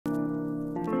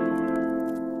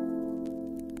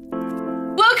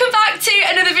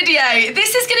another video.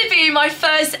 This is going to be my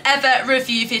first ever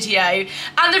review video,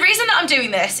 and the reason that I'm doing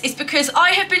this is because I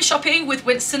have been shopping with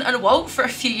Winston and Walter for a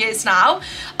few years now.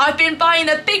 I've been buying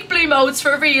their big blue moulds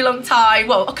for a really long time,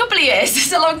 well, a couple of years.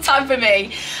 It's a long time for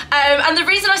me, and the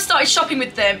reason I started shopping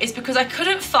with them is because I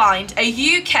couldn't find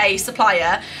a UK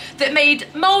supplier that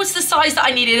made moulds the size that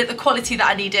I needed at the quality that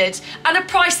I needed and a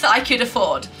price that I could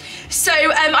afford. So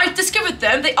I discovered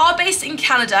them. They are based in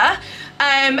Canada.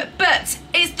 But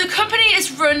the company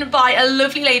is run by a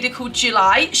lovely lady called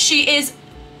July. She is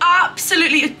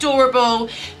absolutely adorable,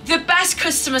 the best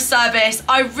customer service.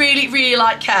 I really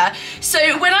like her.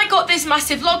 So when I got this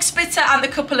massive log splitter and a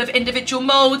couple of individual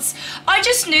moulds, I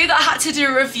just knew that I had to do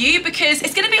a review because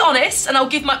it's going to be honest, and I'll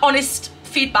give my honest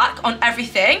feedback on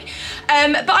everything.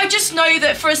 But I just know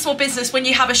that for a small business, when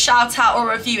you have a shout out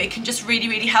or a review, it can just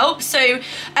really help. So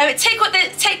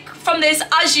take from this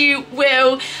as you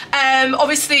will.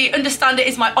 Obviously understand it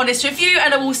is my honest review,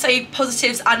 and I will say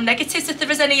positives and negatives if there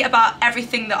is any about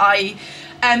everything that I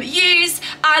use,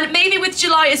 and maybe with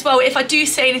July as well, if I do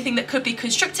say anything that could be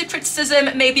constructive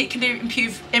criticism, maybe it can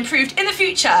be improved in the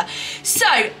future. So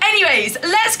anyways,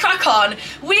 let's crack on.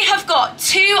 We have got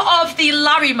two of the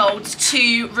Larry moulds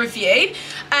to review,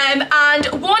 and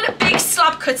one big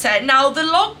slab cutter. Now the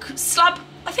log slab,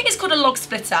 I think it's called a log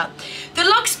splitter. The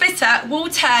log splitter will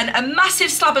turn a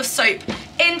massive slab of soap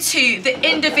into the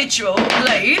individual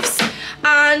loaves,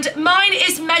 and mine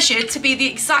is measured to be the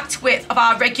exact width of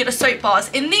our regular soap bars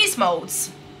in these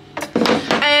moulds.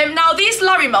 Now these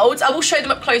Larry moulds, I will show them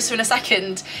up closer in a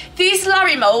second. These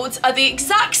Larry moulds are the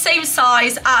exact same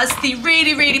size as the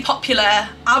really popular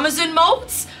Amazon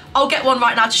moulds. I'll get one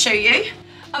right now to show you.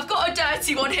 I've got a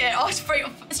dirty one here,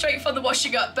 straight from the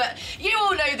washing up, but you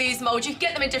all know these moulds. You can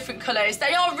get them in different colours.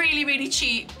 They are really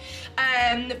cheap.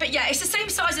 But yeah, it's the same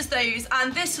size as those,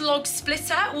 and this log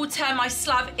splitter will turn my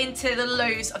slab into the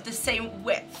loaves of the same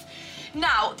width.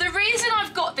 Now, the reason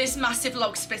I've got this massive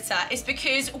log splitter is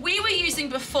because we were using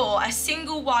before a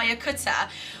single wire cutter,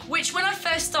 which when I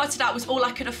first started out was all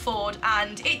I could afford,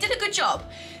 and it did a good job.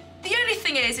 The only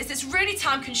thing is it's really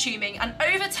time consuming, and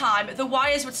over time the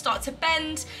wires would start to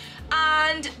bend,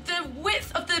 and the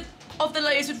width of the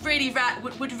loaves would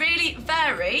really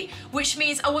vary, which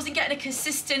means I wasn't getting a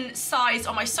consistent size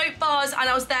on my soap bars, and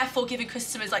I was therefore giving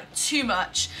customers like too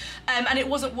much, and it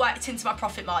wasn't worked into my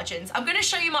profit margins. I'm going to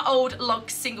show you my old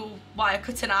log single wire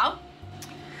cutter now.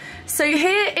 So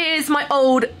here is my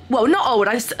old, well, not old,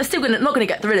 I'm still not going to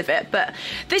get rid of it, but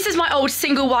this is my old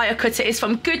single wire cutter. It's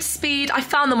from Goodspeed. I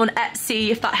found them on Etsy,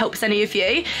 if that helps any of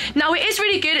you. Now it is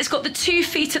really good. It's got the 2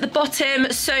 feet at the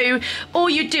bottom, so all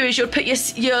you do is you'll put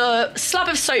your slab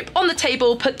of soap on the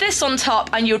table, put this on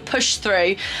top, and you'll push through,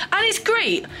 and it's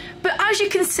great. But as you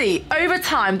can see, over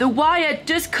time, the wire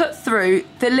does cut through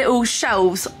the little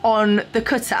shelves on the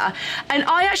cutter, and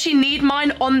I actually need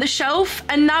mine on the shelf,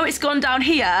 and now it's gone down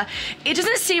here. It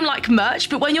doesn't seem like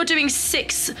much, but when you're doing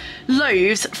 6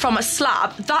 loaves from a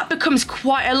slab, that becomes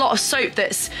quite a lot of soap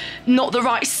that's not the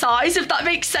right size, if that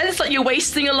makes sense. Like, you're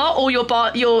wasting a lot, or your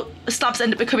slabs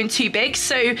end up becoming too big.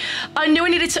 So I knew I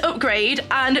needed to upgrade,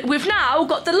 and we've now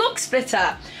got the log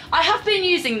splitter. I have been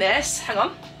using this, hang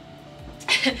on.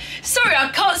 Sorry, I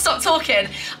can't stop talking.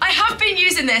 I have been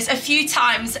using this a few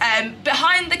times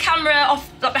behind the camera,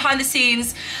 behind the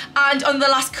scenes, and on the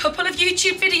last couple of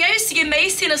YouTube videos, so you may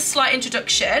see a slight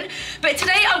introduction. But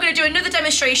today I'm going to do another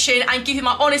demonstration and give you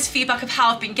my honest feedback of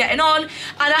how I've been getting on, and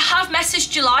I have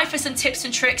messaged July for some tips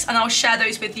and tricks, and I'll share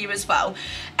those with you as well.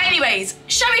 Anyways,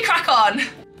 shall we crack on?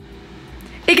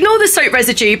 Ignore the soap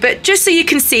residue, but just so you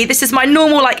can see, this is my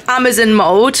normal like Amazon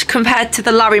mould compared to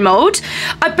the Larry mould.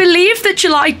 I believe that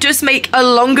July does make a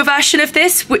longer version of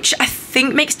this, which I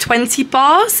think makes 20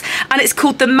 bars, and it's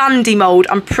called the Mandy mould,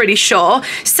 I'm pretty sure.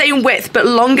 Same width, but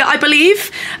longer, I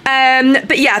believe.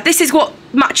 But yeah, this is what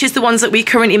matches the ones that we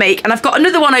currently make, and I've got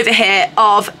another one over here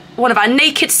of one of our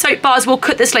naked soap bars. We'll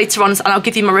cut this later on, and I'll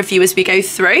give you my review as we go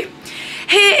through.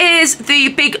 Here is the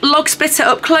big log splitter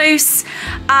up close,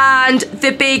 and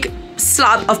the big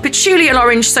slab of patchouli and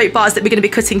orange soap bars that we're going to be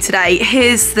cutting today.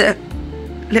 Here's the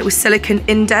little silicone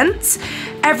indent.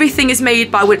 Everything is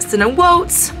made by Winston and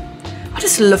Walter. I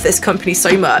just love this company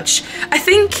so much. I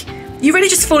think you really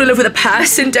just fall in love with a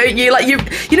person, don't you? Like, you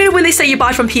know when they say you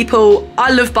buy from people,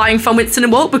 I love buying from Winston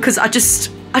and Walter because I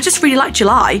just really like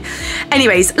July.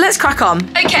 Anyways, let's crack on.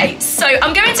 Okay, so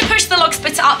I'm going to push the log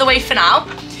splitter out the way for now,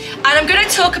 and I'm going to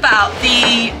talk about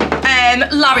the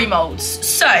Larry moulds.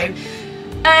 So,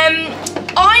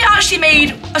 I actually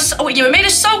made a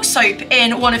salt soap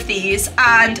in one of these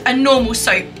and a normal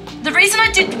soap. The reason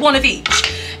I did one of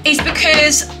each is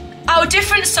because our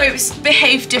different soaps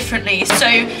behave differently. So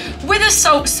with a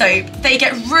salt soap, they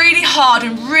get really hard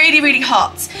and really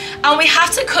hot, and we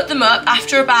have to cut them up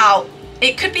after about,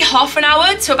 it could be half an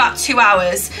hour to about 2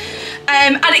 hours.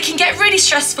 And it can get really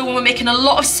stressful when we're making a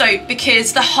lot of soap,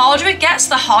 because the harder it gets,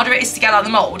 the harder it is to get out of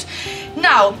the mould.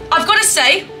 Now, I've got to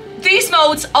say, these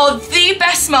moulds are the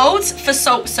best moulds for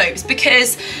salt soaps,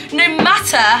 because no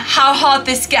matter how hard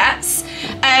this gets,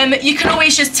 you can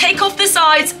always just take off the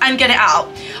sides and get it out.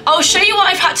 I'll show you what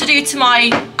I've had to do to my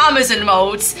Amazon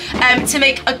moulds to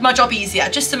make my job easier.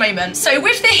 Just a moment. So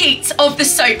with the heat of the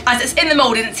soap as it's in the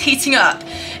mould and it's heating up,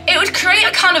 it would create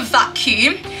a kind of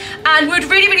vacuum, and we would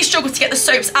really struggle to get the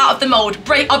soaps out of the mould.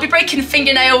 I'll be breaking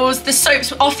fingernails. The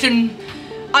soaps often,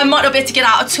 I might not be able to get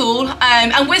out at all.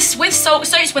 And with salt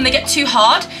soaps, when they get too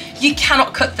hard, you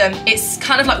cannot cut them. It's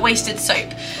kind of like wasted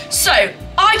soap. So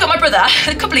I got my brother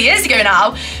a couple of years ago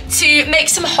now to make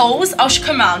some holes. I should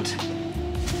come round.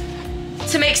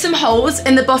 To make some holes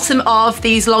in the bottom of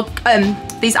these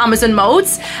Amazon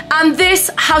moulds, and this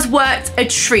has worked a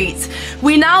treat.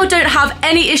 We now don't have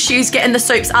any issues getting the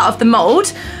soaps out of the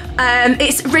mould.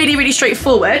 It's really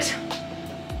straightforward.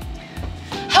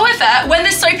 However, when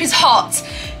the soap is hot,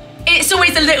 it's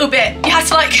always a little bit, you have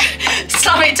to like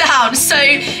slam it down. So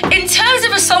in terms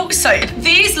of a salt soap,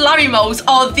 these Larry moulds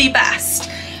are the best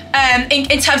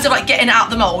in terms of like getting out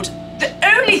the mould. The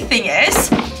only thing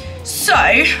is, so,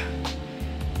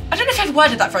 I don't know if I've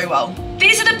worded that very well.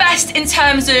 These are the best in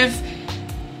terms of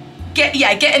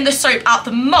getting the soap out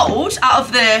the mould, out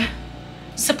of the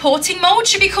supporting mould,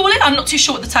 should we call it? I'm not too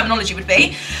sure what the terminology would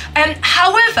be.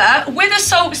 However, with a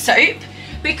salt soap,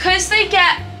 because they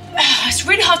get, it's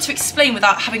really hard to explain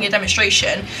without having a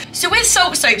demonstration. So with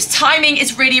salt soaps, timing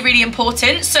is really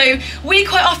important. So we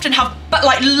quite often have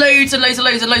like loads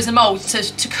of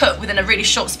moulds to cut within a really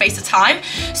short space of time.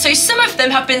 So some of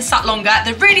them have been sat longer.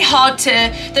 They're really hard to,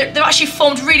 they're actually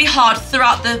formed really hard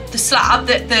throughout the slab,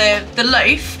 the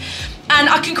loaf. And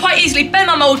I can quite easily bend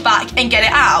my mould back and get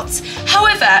it out.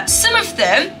 However, some of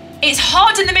them, it's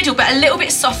hard in the middle, but a little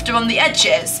bit softer on the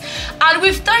edges. And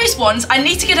with those ones, I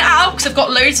need to get it out because I've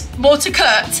got loads more to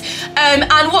cut.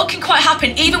 And what can quite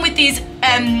happen, even with these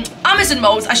Amazon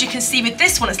moulds, as you can see with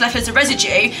this one, it's left as a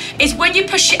residue, is when you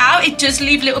push it out, it does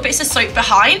leave little bits of soap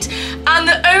behind. And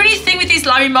the only thing with these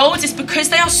Larry moulds is because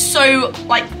they are so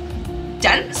like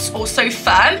dense or so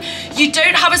firm, you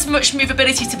don't have as much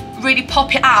movability to really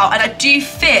pop it out. And I do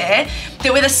fear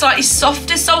that with a slightly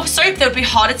softer salt soap, they would be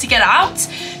harder to get out.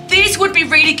 These would be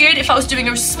really good if I was doing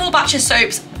a small batch of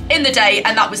soaps in the day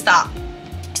and that was that.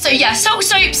 So yeah, salt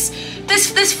soaps,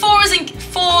 there's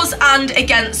fors and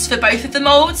against for both of the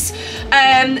moulds.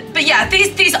 But yeah,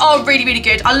 these are really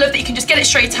good. I love that you can just get it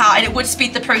straight out and it would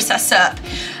speed the process up.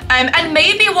 And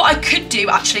maybe what I could do,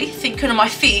 actually, thinking on my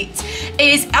feet,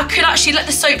 is I could actually let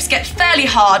the soaps get fairly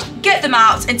hard, get them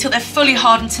out until they're fully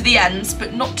hardened to the ends,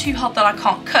 but not too hard that I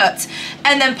can't cut,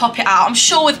 and then pop it out. I'm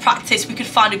sure with practice we could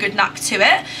find a good knack to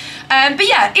it. But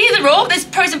yeah, either or, there's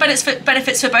pros and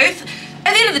benefits for both.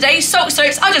 At the end of the day, salt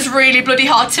soaps are just really bloody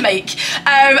hard to make,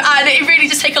 and it really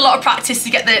does take a lot of practice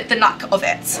to get the knack of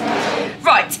it.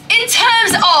 Right, in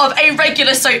terms of a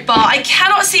regular soap bar, I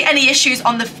cannot see any issues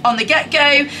on the get-go.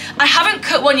 I haven't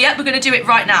cut one yet, we're going to do it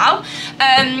right now.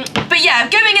 But yeah,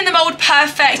 going in the mould,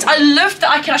 perfect. I love that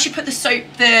I can actually put the soap,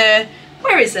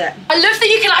 where is it? I love that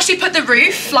you can actually put the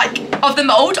roof of the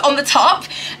mould on the top.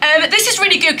 This is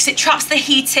really good because it traps the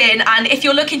heat in, and if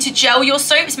you're looking to gel your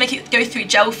soaps, make it go through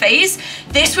gel phase,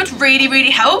 this would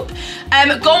really help.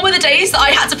 Gone were the days that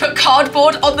I had to put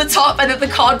cardboard on the top and then the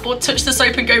cardboard touch the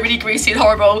soap and go really greasy and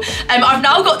horrible. I've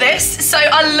now got this, so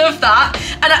I love that.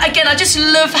 And again, I just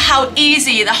love how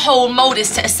easy the whole mould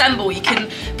is to assemble. You can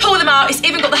pull them out, it's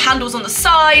even got the handles on the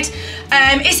side.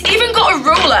 It's even got a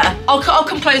ruler. I'll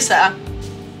come closer.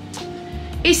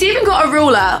 It's even got a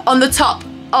ruler on the top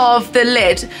of the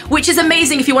lid, which is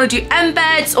amazing if you want to do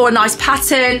embeds or a nice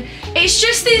pattern. It's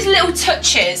just these little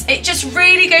touches. It just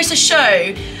really goes to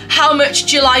show how much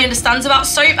July understands about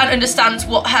soap and understands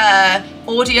what her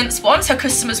audience wants, her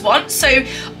customers want. So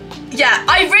yeah,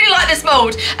 I really like this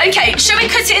mould. Okay, shall we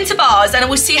cut it into bars and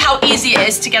we'll see how easy it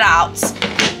is to get out.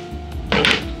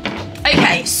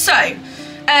 Okay, so,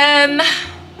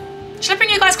 shall I bring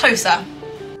you guys closer?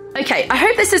 Okay, I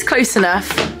hope this is close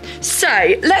enough. So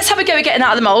let's have a go at getting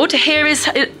out of the mould. Here is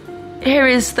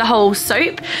the whole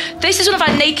soap. This is one of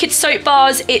our naked soap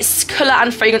bars. It's colour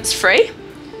and fragrance free.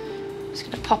 Just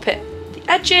gonna pop it the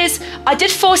edges. I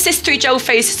did force this through gel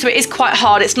phase, so it is quite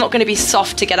hard. It's not gonna be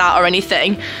soft to get out or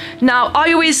anything. Now,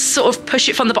 I always sort of push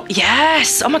it from the bottom.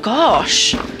 Yes, oh my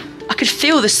gosh. I could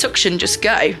feel the suction just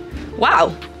go.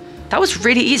 Wow, that was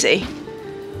really easy.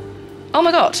 Oh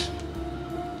my God.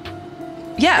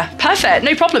 Yeah, perfect,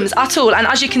 no problems at all. And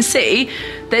as you can see,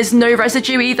 there's no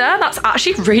residue either. That's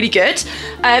actually really good.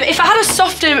 If I had a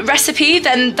softer recipe,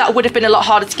 then that would have been a lot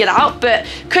harder to get out. But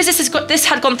because this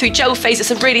had gone through gel phase,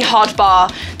 it's a really hard bar.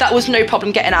 That was no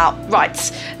problem getting out. Right,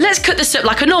 let's cut this up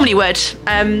like I normally would.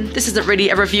 This isn't really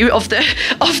a review of the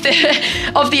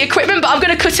equipment, but I'm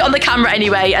going to cut it on the camera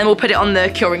anyway, and we'll put it on the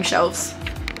curing shelves.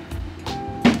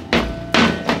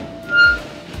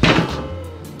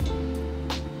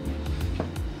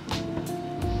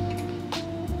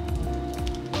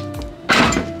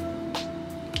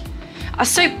 Our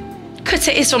soap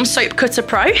cutter is from Soap Cutter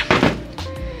Pro.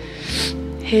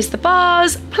 Here's the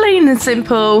bars, plain and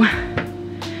simple.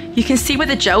 You can see where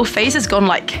the gel phase has gone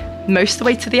like most of the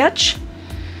way to the edge.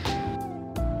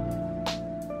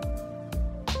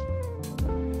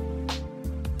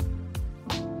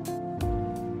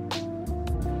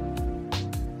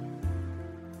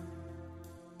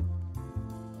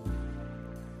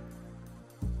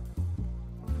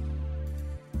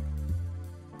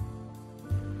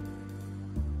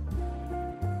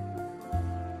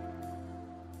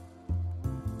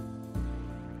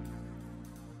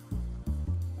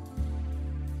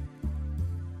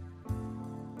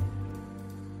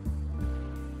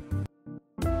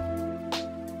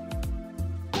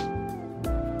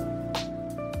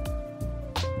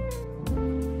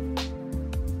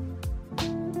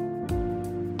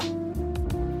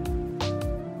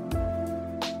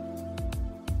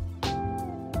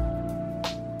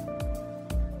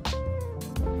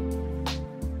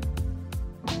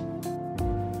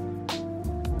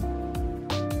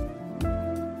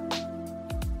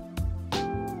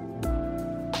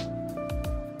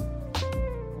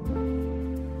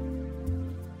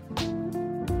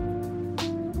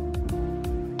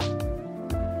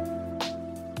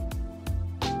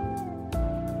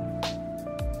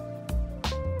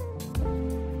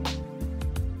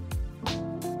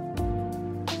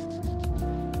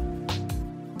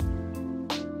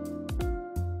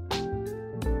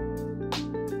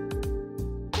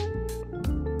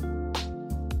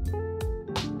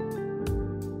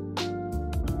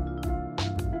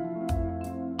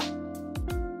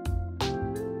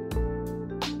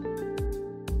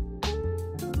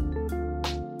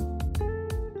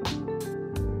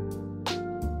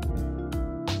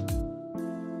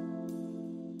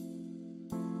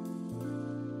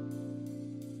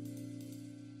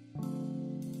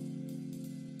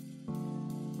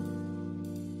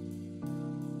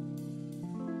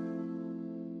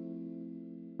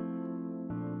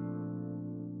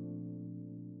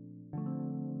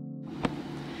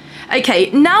 Okay,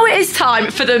 now it is time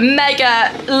for the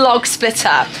mega log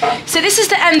splitter. So this is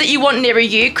the end that you want nearer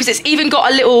you, because it's even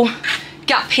got a little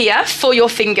gap here for your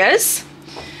fingers.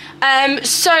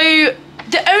 So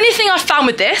the only thing I've found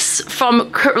with this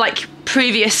from like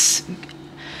previous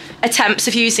attempts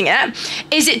of using it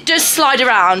is it does slide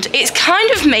around. It's kind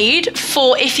of made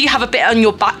for if you have a bit on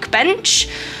your back bench.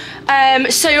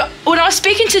 So when I was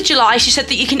speaking to July, she said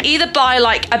that you can either buy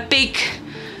like a big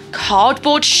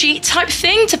cardboard sheet type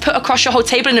thing to put across your whole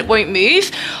table and it won't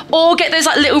move, or get those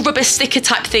like little rubber sticker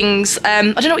type things. I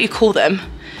don't know what you call them,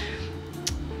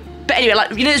 but anyway,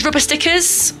 like, you know those rubber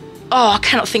stickers? Oh, I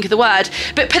cannot think of the word,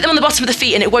 but put them on the bottom of the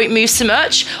feet and it won't move so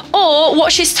much. Or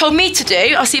what she's told me to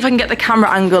do, I'll see if I can get the camera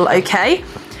angle okay,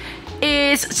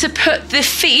 is to put the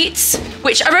feet,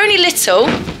 which are only little, I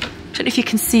don't know if you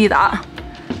can see that,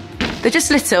 they're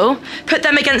just little, put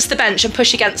them against the bench and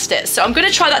push against it. So I'm going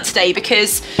to try that today,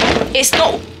 because it's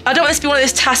not, I don't want this to be one of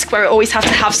those tasks where I always have to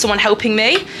have someone helping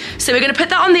me. So we're going to put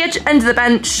that on the end of the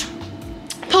bench,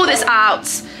 pull this out,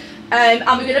 and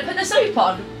we're going to put the soap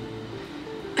on.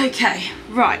 Okay,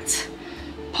 right,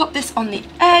 pop this on the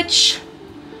edge.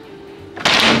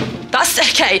 That's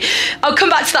okay, I'll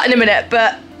come back to that in a minute,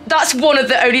 but that's one of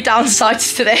the only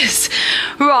downsides to this.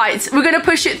 Right, we're going to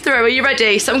push it through. Are you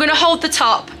ready? So I'm going to hold the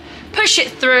top, push it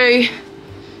through.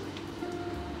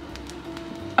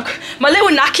 My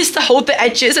little knack is to hold the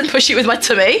edges and push it with my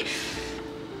tummy.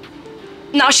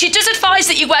 Now, she does advise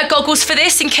that you wear goggles for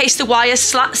this in case the wires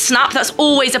snap. That's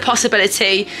always a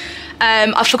possibility.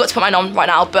 I forgot to put mine on right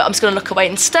now, but I'm just going to look away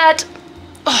instead.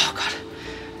 Oh, God.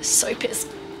 The soap is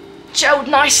gelled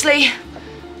nicely.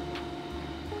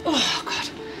 Oh, God.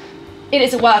 It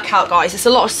is a workout, guys. It's a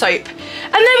lot of soap.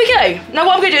 And there we go. Now,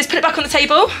 what I'm going to do is put it back on the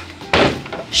table,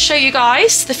 show you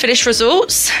guys the finished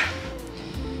results.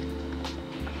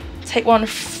 Take one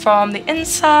from the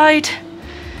inside,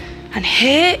 and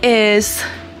here is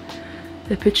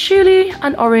the patchouli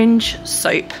and orange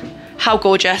soap. How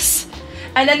gorgeous.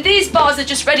 And then these bars are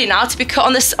just ready now to be cut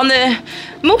on the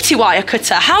multi-wire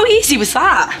cutter. How easy was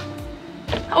that?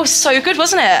 That was so good,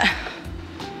 wasn't it?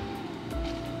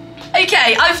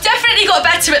 Okay, I've definitely got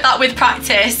better at that with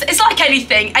practice. It's like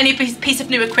anything, any piece of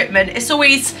new equipment. It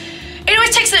always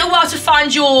takes a little while to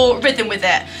find your rhythm with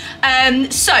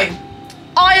it. So,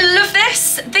 I love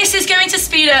this. This is going to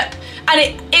speed up, and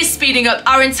it is speeding up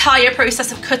our entire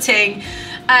process of cutting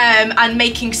and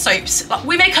making soaps.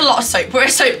 We make a lot of soap, we're a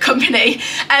soap company.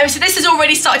 So this has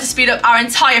already started to speed up our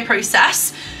entire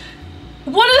process.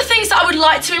 One of the things that I would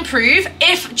like to improve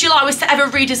if July was to ever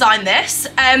redesign this,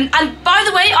 and by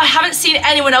the way, I haven't seen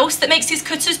anyone else that makes these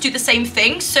cutters do the same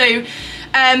thing, so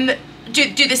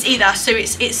do this either, so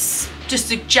it's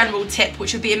just a general tip,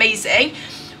 which would be amazing.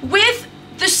 With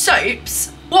the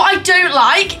soaps, what I don't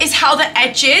like is how the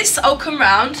edges, I'll come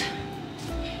round,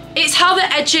 it's how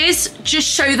the edges just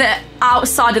show the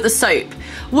outside of the soap.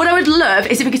 What I would love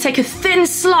is if we could take a thin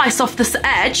slice off this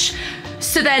edge,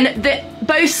 so then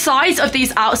both sides of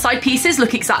these outside pieces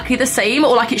look exactly the same,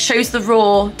 or like it shows the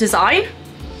raw design.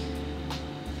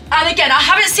 And again, I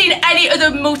haven't seen any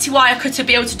other multi-wire cutter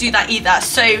be able to do that either,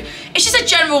 so it's just a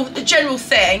general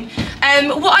thing.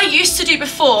 What I used to do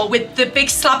before with the big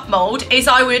slab mold is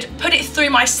I would put it through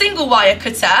my single wire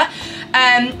cutter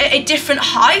at a different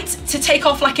height to take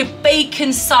off like a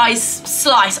bacon size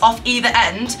slice off either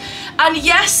end. And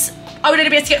yes, I would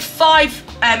only be able to get 5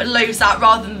 loaves out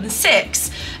rather than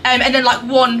 6, and then like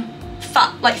one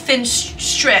fat, like thin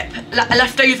strip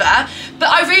left over. But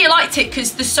I really liked it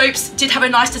because the soaps did have a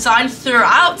nice design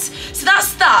throughout. So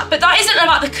that's that. But that isn't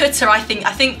about the cutter, I think.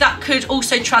 I think that could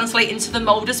also translate into the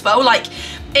mold as well. Like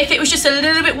if it was just a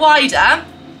little bit wider,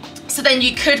 so then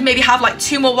you could maybe have like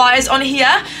 2 more wires on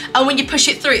here, and when you push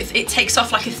it through, it takes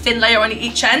off like a thin layer on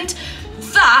each end.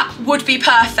 That would be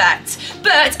perfect.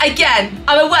 But again,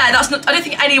 I'm aware I don't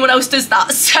think anyone else does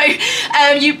that, so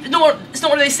it's not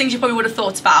one of those things you probably would have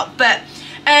thought about. But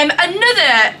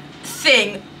another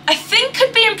thing I think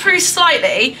could be improved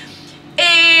slightly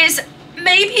is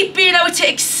maybe being able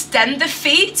to extend the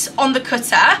feet on the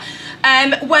cutter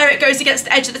where it goes against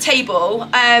the edge of the table,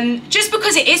 just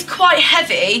because it is quite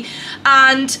heavy,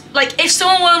 and like if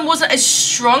someone wasn't as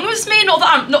strong as me, not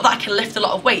that I can lift a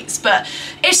lot of weights, but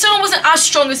if someone wasn't as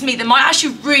strong as me, they might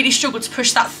actually really struggle to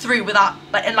push that through without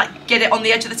and get it on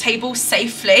the edge of the table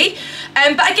safely.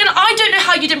 But again, I don't know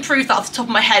how you'd improve that off the top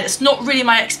of my head. It's not really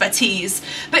my expertise,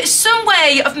 but it's some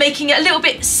way of making it a little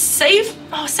bit safe.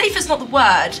 Oh, safe is not the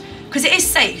word, because it is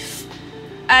safe.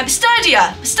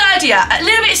 Sturdier, a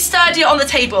little bit sturdier on the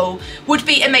table would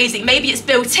be amazing. Maybe it's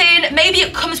built in, maybe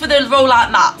it comes with a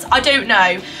rollout mat, I don't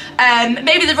know.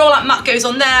 Maybe the rollout mat goes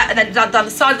on there and then down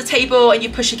the side of the table and you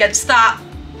push against that.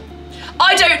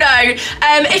 I don't know.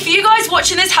 If you guys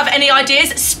watching this have any ideas,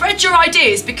 spread your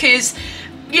ideas, because,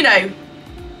 you know,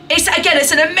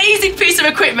 it's an amazing piece of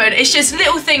equipment. It's just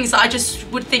little things that I just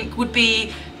would think would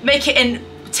make it an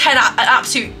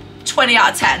absolute 20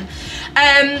 out of 10.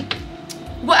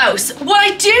 What else? What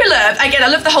I do love, again, I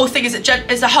love the whole thing as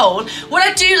a whole. What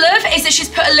I do love is that she's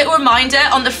put a little reminder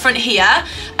on the front here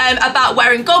about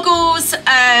wearing goggles. So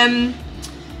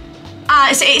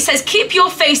it says, keep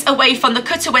your face away from the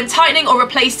cutter when tightening or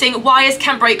replacing. Wires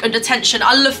can break under tension.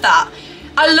 I love that.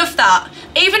 I love that.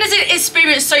 Even as an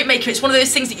experienced soap maker, it's one of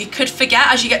those things that you could forget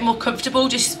as you get more comfortable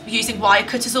just using wire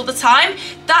cutters all the time.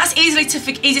 That's easy to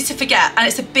forget, and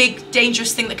it's a big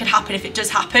dangerous thing that can happen if it does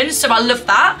happen, so I love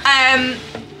that.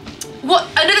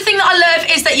 Another thing that I love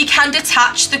is that you can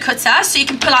detach the cutter, so you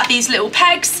can pull out these little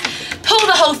pegs, pull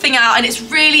the whole thing out, and it's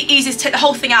really easy to take the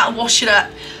whole thing out and wash it up.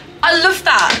 I love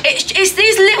that. It's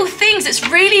these little things that's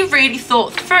really, really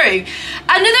thought through.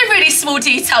 Another really small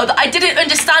detail that I didn't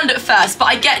understand at first, but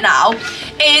I get now,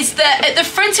 is that at the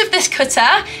front of this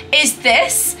cutter is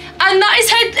this, and that's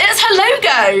her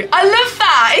logo. I love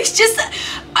that.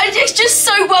 It's just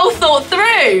so well thought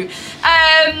through.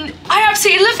 I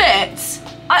absolutely love it.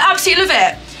 I absolutely love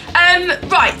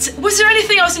it. Right, was there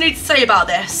anything else I need to say about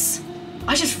this?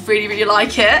 I just really, really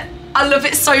like it. I love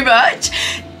it so much.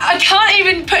 I can't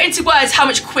even put into words how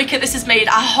much quicker this has made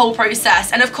our whole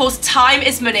process. And of course, time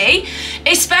is money,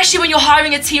 especially when you're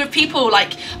hiring a team of people.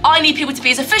 Like, I need people to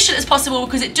be as efficient as possible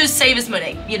because it does save us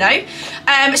money, you know?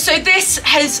 So this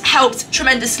has helped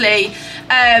tremendously.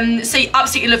 So you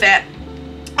absolutely love it.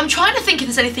 I'm trying to think if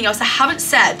there's anything else I haven't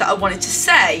said that I wanted to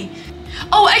say.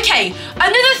 Oh, okay,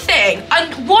 another thing,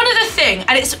 and one other thing,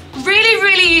 and it's really,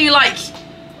 really, like,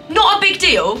 not a big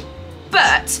deal,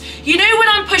 but you know when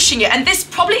I'm pushing it, and this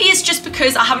probably is just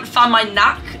because I haven't found my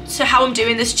knack to how I'm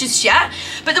doing this just yet,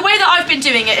 but the way that I've been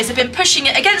doing it is I've been pushing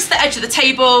it against the edge of the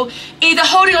table, either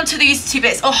holding onto these two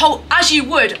bits or as you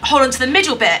would hold onto the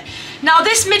middle bit. Now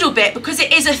this middle bit, because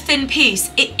it is a thin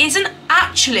piece, it isn't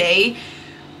actually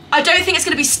I don't think it's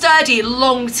going to be sturdy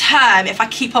long term if I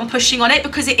keep on pushing on it,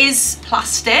 because it is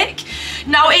plastic.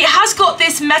 Now it has got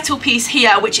this metal piece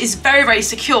here which is very, very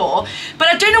secure, but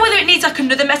I don't know whether it needs like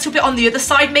another metal bit on the other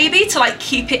side maybe to like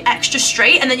keep it extra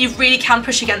straight, and then you really can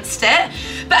push against it.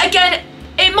 But again,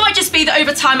 it might just be that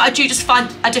over time I do just find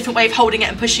a different way of holding it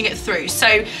and pushing it through.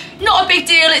 So not a big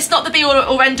deal, it's not the be all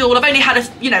or end all. I've only had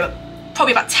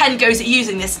probably about 10 goes at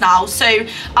using this now, so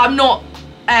I've not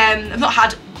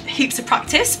had heaps of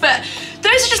practice, but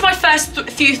those are just my first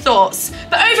few thoughts.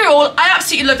 But overall, I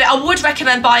absolutely love it. I would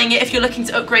recommend buying it if you're looking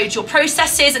to upgrade your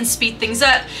processes and speed things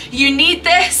up. You need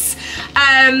this.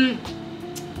 And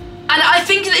I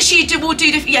think that she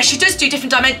does do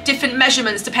different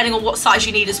measurements depending on what size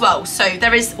you need as well. So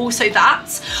there is also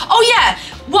that. Oh yeah,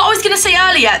 what I was gonna say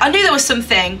earlier, I knew there was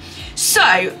something. So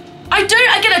I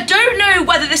don't know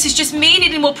whether this is just me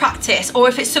needing more practice or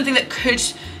if it's something that could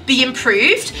be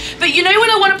improved. But you know, when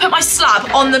I want to put my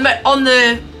slab on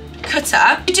the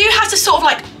cutter, you do have to sort of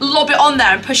like lob it on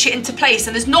there and push it into place,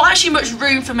 and there's not actually much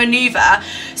room for maneuver.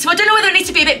 So I don't know whether it needs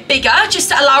to be a bit bigger just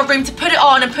to allow room to put it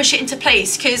on and push it into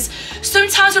place, because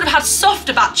sometimes when I've had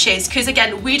softer batches, because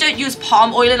again, we don't use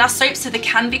palm oil in our soaps, so they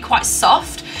can be quite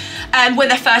soft when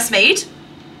they're first made.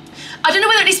 I don't know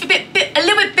whether it needs to be a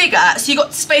little bit bigger, so you've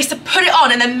got space to put it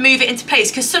on and then move it into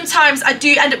place, because sometimes I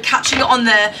do end up catching it on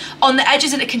the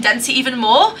edges and it condenses it even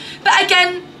more. But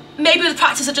again, maybe with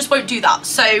practice I just won't do that.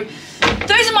 So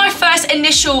those are my first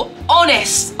initial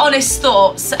honest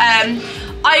thoughts.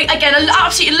 I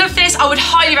absolutely love this. I would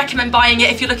highly recommend buying it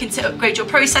if you're looking to upgrade your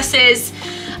processes.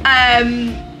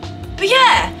 But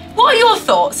yeah, what are your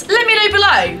thoughts? Let me know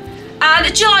below.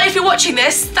 And July, if you're watching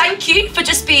this, thank you for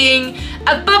just being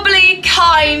a bubbly,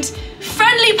 kind,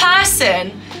 friendly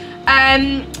person.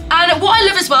 And what I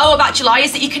love as well about July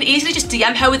is that you can easily just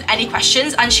DM her with any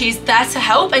questions, and she's there to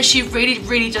help, and she really,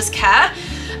 really does care.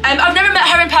 I've never met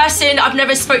her in person, I've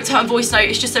never spoke to her on voice note,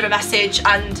 it's just over message,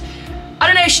 and I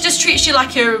don't know, she just treats you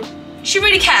like she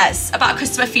really cares about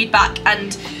customer feedback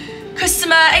and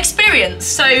customer experience.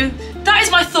 So that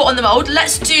is my thought on the mould.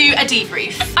 Let's do a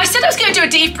debrief. I said I was going to do a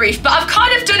debrief, but I've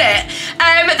kind of done it.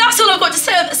 That's all I've got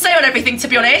to say on everything, to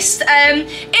be honest.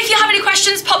 If you have any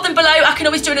questions, pop them below. I can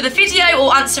always do another video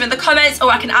or answer in the comments,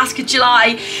 or I can ask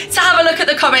July to have a look at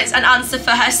the comments and answer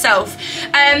for herself.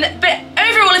 But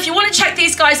overall, if you want to check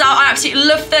these guys out, I absolutely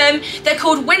love them. They're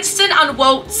called Winston and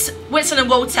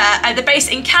Walter. They're based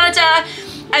in Canada.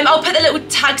 I'll put the little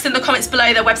tags in the comments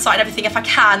below, their website and everything if I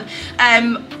can. I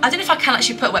don't know if I can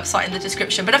actually put a website in the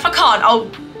description, but if I can't, I'll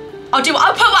put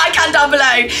what I can down below.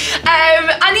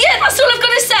 And yeah, that's all I've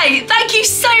got to say. Thank you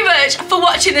so much for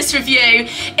watching this review.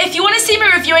 If you want to see me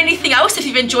review anything else, if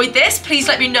you've enjoyed this, please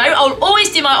let me know. I'll always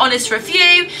do my honest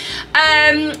review.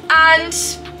 And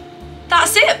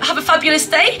that's it. Have a fabulous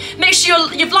day. Make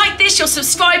sure you've liked this, you're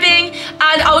subscribing,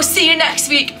 and I'll see you next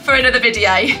week for another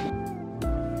video.